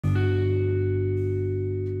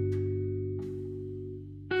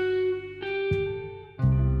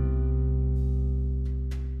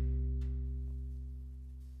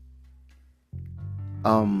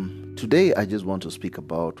Today I just want to speak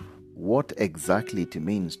about what exactly it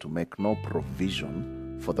means to make no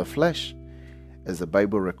provision for the flesh, as the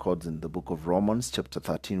Bible records in the book of Romans chapter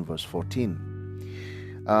 13 verse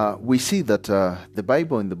 14. We see that the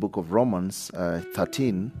Bible in the book of Romans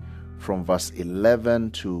 13 from verse 11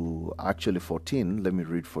 to actually 14, let me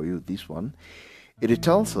read for you this one. It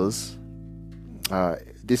tells us,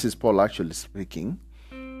 this is Paul actually speaking,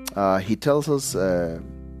 he tells us,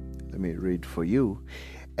 let me read for you,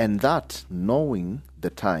 and that knowing the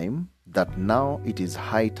time, that now it is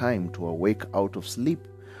high time to awake out of sleep,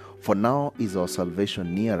 for now is our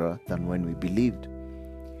salvation nearer than when we believed.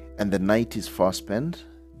 And the night is far spent,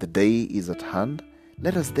 the day is at hand.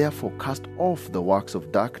 Let us therefore cast off the works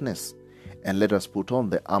of darkness, and let us put on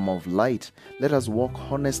the armor of light. Let us walk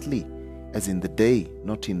honestly, as in the day,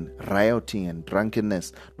 not in rioting and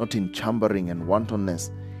drunkenness, not in chambering and wantonness,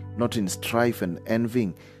 not in strife and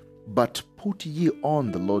envying, but put ye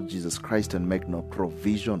on the Lord Jesus Christ, and make no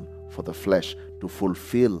provision for the flesh to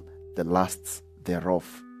fulfill the lusts thereof.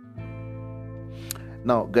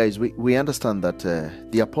 Now, guys, we understand that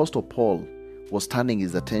the Apostle Paul was turning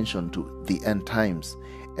his attention to the end times,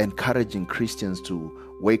 encouraging Christians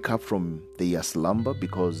to wake up from their slumber,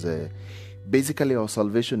 because basically our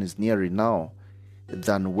salvation is nearer now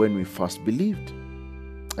than when we first believed,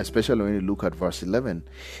 especially when you look at verse 11.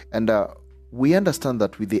 And we understand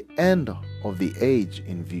that with the end of the age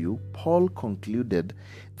in view, Paul concluded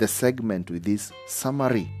the segment with this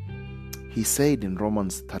summary. He said in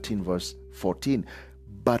Romans 13 verse 14,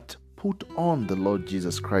 "But put on the Lord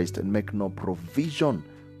Jesus Christ, and make no provision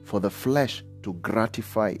for the flesh to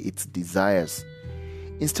gratify its desires."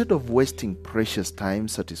 Instead of wasting precious time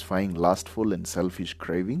satisfying lustful and selfish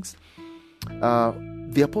cravings,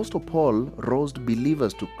 the Apostle Paul roused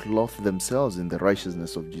believers to clothe themselves in the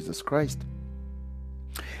righteousness of Jesus Christ.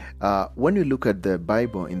 When you look at the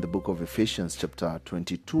Bible in the book of Ephesians chapter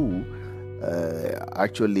 22,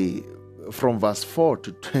 actually from verse 4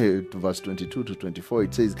 to verse 22 to 24,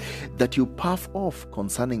 it says that you puff off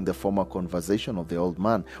concerning the former conversation of the old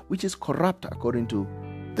man, which is corrupt according to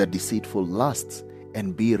the deceitful lusts,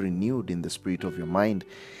 and be renewed in the spirit of your mind,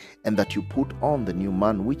 and that you put on the new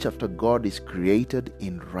man, which after God is created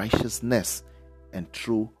in righteousness and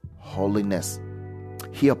true holiness.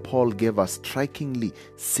 Here Paul gave a strikingly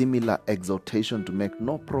similar exhortation to make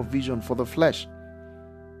no provision for the flesh.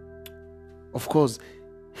 Of course,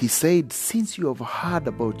 he said, since you have heard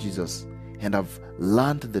about Jesus and have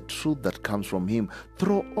learned the truth that comes from him,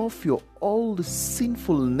 throw off your old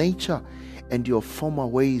sinful nature and your former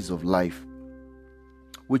ways of life,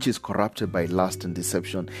 which is corrupted by lust and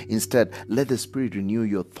deception. Instead, let the Spirit renew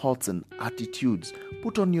your thoughts and attitudes.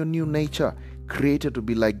 Put on your new nature, created to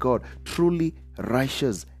be like God, truly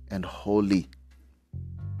righteous and holy.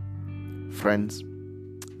 Friends,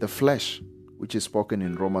 the flesh, which is spoken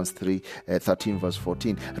in Romans 13 verse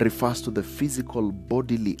 14, refers to the physical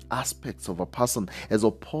bodily aspects of a person as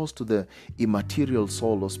opposed to the immaterial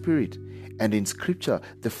soul or spirit. And in Scripture,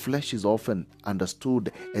 the flesh is often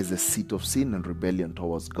understood as the seat of sin and rebellion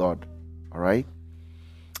towards God. Alright?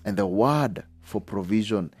 And the word for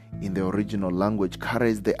provision in the original language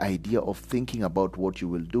carries the idea of thinking about what you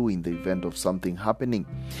will do in the event of something happening.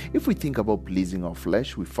 If we think about pleasing our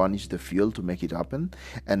flesh, we furnish the fuel to make it happen,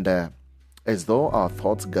 and as though our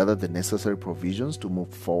thoughts gather the necessary provisions to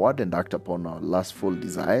move forward and act upon our lustful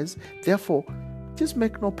desires. Therefore, just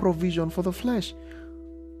make no provision for the flesh.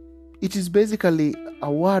 It is basically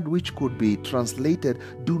a word which could be translated,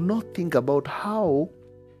 do not think about how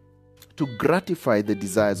to gratify the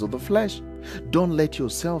desires of the flesh. Don't let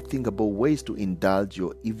yourself think about ways to indulge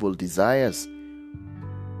your evil desires,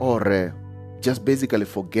 or just basically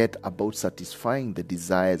forget about satisfying the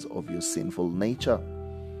desires of your sinful nature.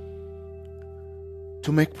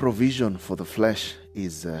 To make provision for the flesh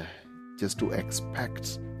is just to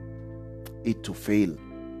expect it to fail.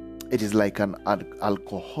 It is like an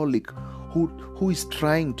alcoholic who is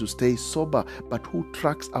trying to stay sober, but who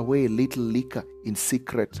tracks away a little liquor in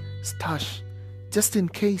secret stash, just in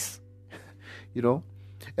case,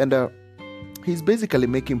 And he's basically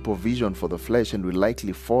making provision for the flesh, and will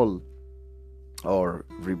likely fall or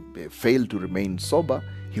fail to remain sober.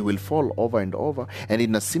 He will fall over and over. And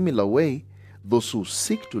in a similar way, those who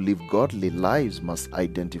seek to live godly lives must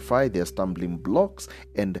identify their stumbling blocks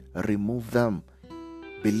and remove them.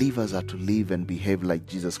 Believers are to live and behave like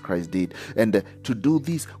Jesus Christ did. And to do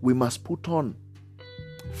this, we must put on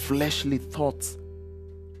fleshly thoughts.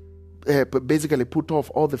 Basically, put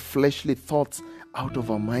off all the fleshly thoughts out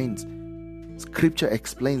of our minds. Scripture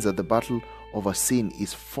explains that the battle over sin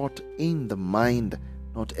is fought in the mind,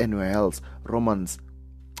 not anywhere else. Romans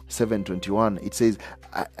 7:21, it says,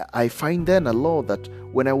 I find then a law that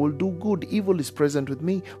when I will do good, evil is present with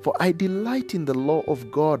me. For I delight in the law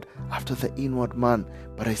of God after the inward man.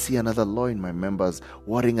 But I see another law in my members,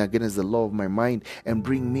 warring against the law of my mind, and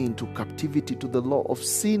bring me into captivity to the law of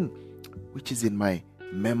sin, which is in my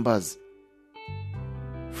members.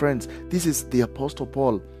 Friends, this is the Apostle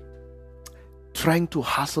Paul trying to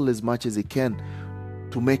hustle as much as he can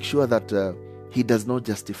to make sure that he does not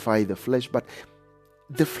justify the flesh. But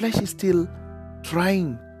the flesh is still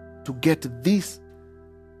trying to get this.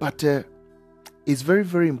 But it's very,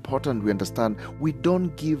 very important we understand we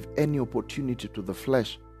don't give any opportunity to the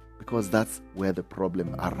flesh, because that's where the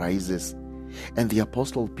problem arises. And the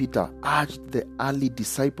Apostle Peter urged the early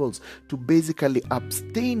disciples to basically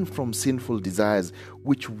abstain from sinful desires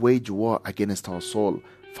which wage war against our soul.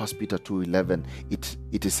 1 Peter 2:11,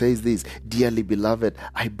 it says this, dearly beloved,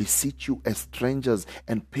 I beseech you as strangers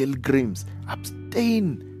and pilgrims,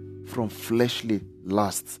 abstain from fleshly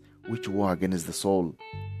lusts which war against the soul.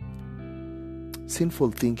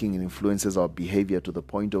 Sinful thinking influences our behavior to the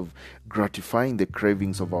point of gratifying the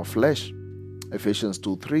cravings of our flesh. Ephesians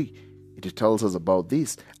 2:3, it tells us about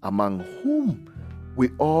this, among whom we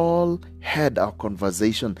all had our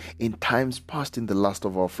conversation in times past in the lust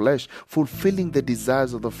of our flesh, fulfilling the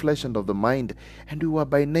desires of the flesh and of the mind, and we were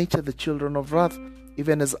by nature the children of wrath,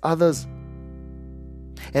 even as others.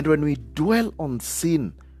 And when we dwell on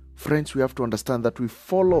sin, friends, we have to understand that we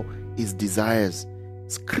follow his desires.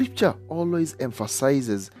 Scripture always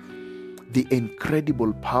emphasizes the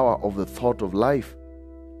incredible power of the thought of life.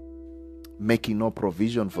 Making no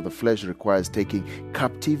provision for the flesh requires taking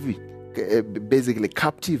captive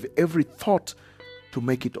every thought to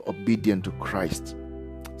make it obedient to Christ.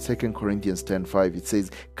 2 Corinthians 10:5, it says,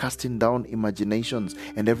 casting down imaginations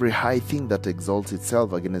and every high thing that exalts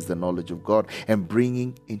itself against the knowledge of God, and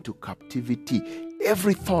bringing into captivity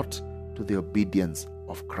every thought to the obedience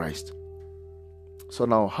of Christ. So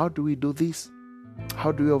now, how do we do this?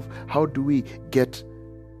 How do we get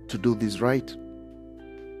to do this right?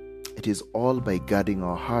 It is all by guarding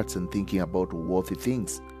our hearts and thinking about worthy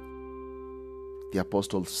things. The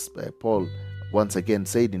Apostle Paul once again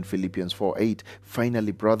said in Philippians 4:8,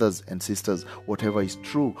 finally, brothers and sisters, whatever is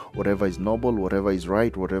true, whatever is noble, whatever is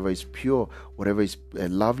right, whatever is pure, whatever is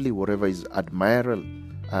lovely, whatever is admirable,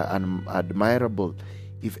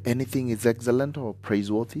 if anything is excellent or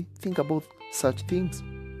praiseworthy, think about such things.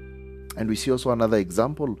 And we see also another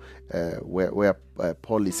example where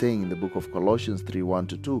Paul is saying in the book of Colossians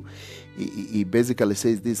 3:1-2, he basically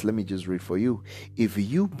says this. Let me just read for you. If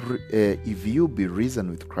you be risen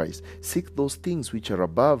with Christ, seek those things which are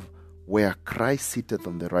above, where Christ sitteth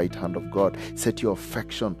on the right hand of God. Set your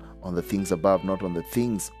affection on the things above, not on the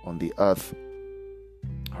things on the earth.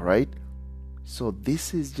 All right? So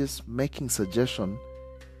this is just making suggestion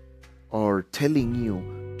or telling you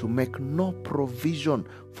to make no provision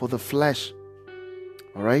for the flesh.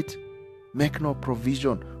 All right? Make no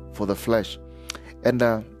provision for the flesh. And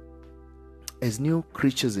as new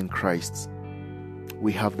creatures in Christ,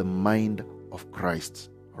 we have the mind of Christ.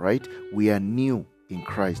 All right? We are new in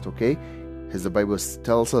Christ, okay? As the Bible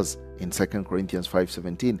tells us in 2 Corinthians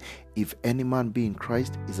 5:17, if any man be in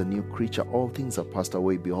Christ, is a new creature. All things are passed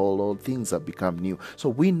away. Behold, all things have become new. So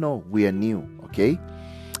we know we are new, okay?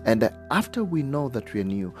 And after we know that we are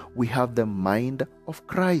new, we have the mind of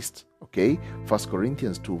Christ. Okay? 1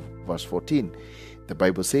 Corinthians 2:14. The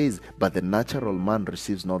Bible says, but the natural man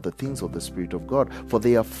receives not the things of the Spirit of God, for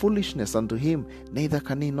they are foolishness unto him, neither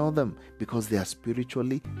can he know them, because they are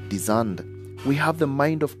spiritually discerned. We have the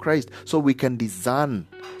mind of Christ, so we can discern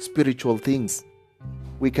spiritual things.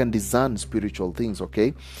 We can discern spiritual things,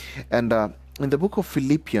 okay? And in the book of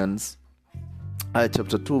Philippians,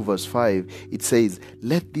 chapter 2:5, it says,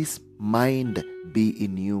 let this mind be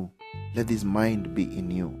in you. Let this mind be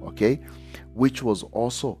in you, okay? Which was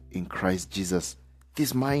also in Christ Jesus.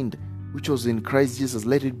 This mind which was in Christ Jesus,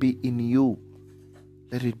 let it be in you.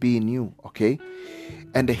 Let it be in you, okay?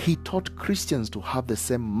 And he taught Christians to have the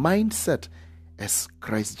same mindset as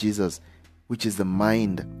Christ Jesus, which is the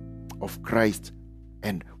mind of Christ,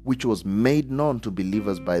 and which was made known to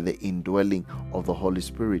believers by the indwelling of the Holy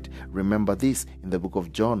Spirit. Remember this in the book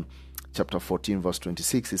of John, chapter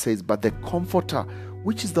 14:26. It says, but the Comforter,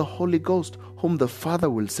 which is the Holy Ghost, whom the Father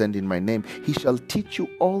will send in my name, he shall teach you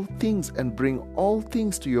all things and bring all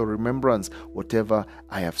things to your remembrance, whatever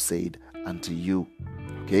I have said unto you.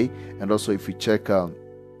 Okay? And also if we check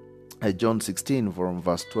John 16 from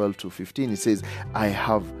verse 12-15, it says, I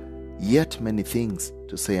have yet many things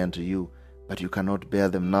to say unto you, but you cannot bear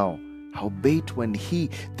them now. Howbeit when he,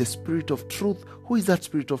 the Spirit of truth, who is that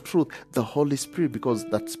Spirit of truth? The Holy Spirit, because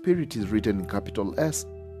that Spirit is written in capital S.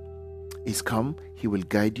 is come, he will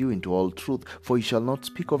guide you into all truth. For he shall not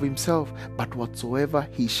speak of himself, but whatsoever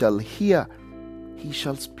he shall hear, he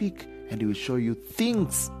shall speak, and he will show you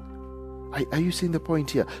things. Are you seeing the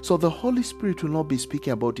point here? So the Holy Spirit will not be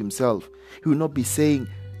speaking about himself. He will not be saying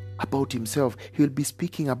about himself. He will be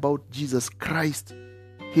speaking about Jesus Christ.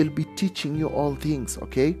 He'll be teaching you all things,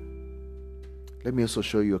 okay? Let me also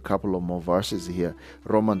show you a couple of more verses here.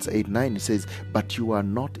 Romans 8:9, it says, but you are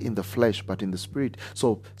not in the flesh, but in the Spirit.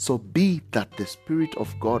 So be that the Spirit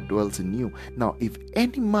of God dwells in you. Now, if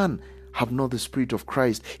any man have not the Spirit of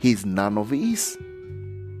Christ, he is none of his.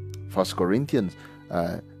 1 Corinthians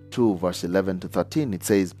 2, verse 11 to 13, it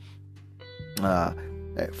says,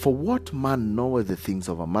 for what man knoweth the things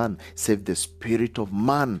of a man, save the spirit of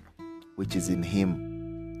man which is in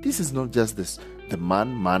him? This is not just the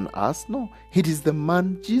man us. No, it is the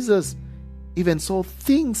man Jesus. Even so,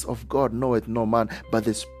 things of God knoweth no man, but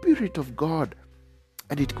the Spirit of God.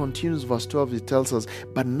 And it continues, verse 12, it tells us,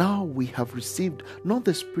 but now we have received not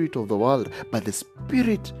the spirit of the world, but the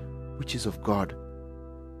Spirit which is of God,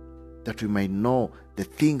 that we might know the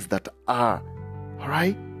things that are. All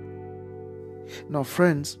right? Now,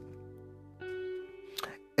 friends,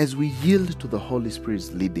 as we yield to the Holy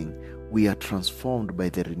Spirit's leading, we are transformed by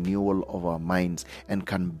the renewal of our minds and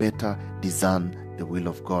can better discern the will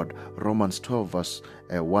of God. Romans 12, verse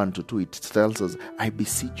 1 to 2, it tells us, I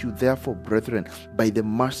beseech you therefore, brethren, by the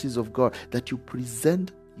mercies of God, that you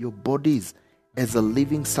present your bodies as a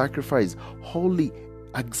living sacrifice, holy,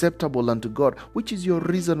 acceptable unto God, which is your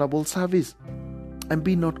reasonable service. And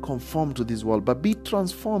be not conformed to this world, but be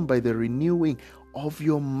transformed by the renewing of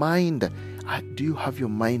your mind. Do you have your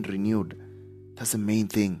mind renewed? That's the main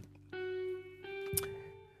thing.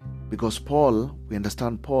 Because we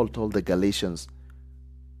understand Paul told the Galatians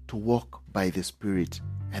to walk by the Spirit,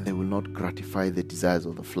 and they will not gratify the desires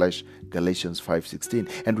of the flesh. Galatians 5:16.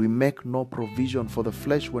 And we make no provision for the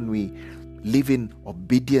flesh when we live in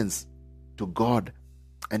obedience to God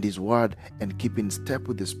and His Word, and keep in step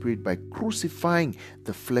with the Spirit by crucifying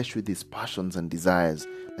the flesh with its passions and desires.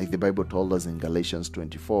 Like the Bible told us in Galatians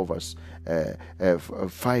 24, verse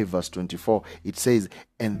 5, verse 24, it says,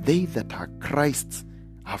 and they that are Christ's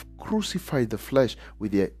have crucified the flesh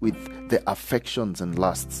with the affections and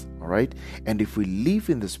lusts. All right? And if we live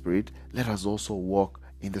in the Spirit, let us also walk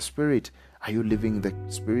in the Spirit. Are you living in the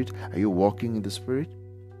Spirit? Are you walking in the Spirit?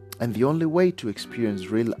 And the only way to experience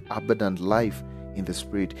real abundant life in the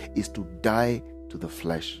Spirit is to die to the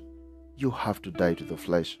flesh. You have to die to the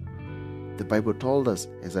flesh. The Bible told us,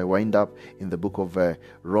 as I wind up in the book of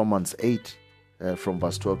Romans 8, from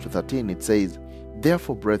verse 12 to 13, it says,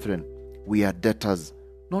 therefore, brethren, we are debtors,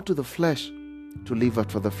 not to the flesh, to live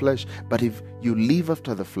after the flesh. But if you live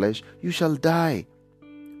after the flesh, you shall die.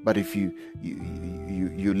 But if you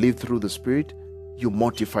live through the Spirit, you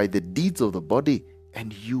mortify the deeds of the body,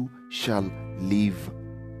 and you shall live.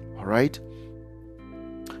 All right?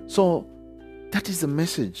 So, that is the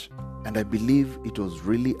message. And I believe it was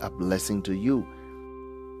really a blessing to you.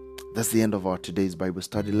 That's the end of our today's Bible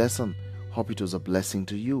study lesson. Hope it was a blessing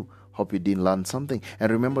to you. Hope you did learn something.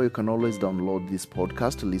 And remember, you can always download this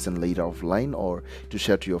podcast to listen later offline or to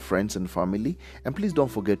share to your friends and family. And please don't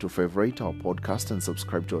forget to favorite our podcast and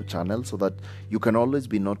subscribe to our channel so that you can always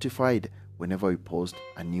be notified whenever we post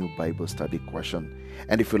a new Bible study question.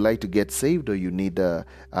 And if you'd like to get saved, or you need a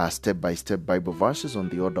step-by-step Bible verses on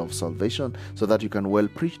the order of salvation so that you can well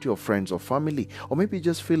preach to your friends or family, or maybe you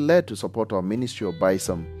just feel led to support our ministry or buy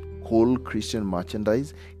some cool Christian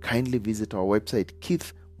merchandise, kindly visit our website,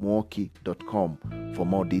 keithmwoki.com, for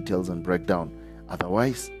more details and breakdown.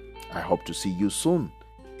 Otherwise, I hope to see you soon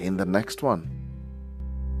in the next one.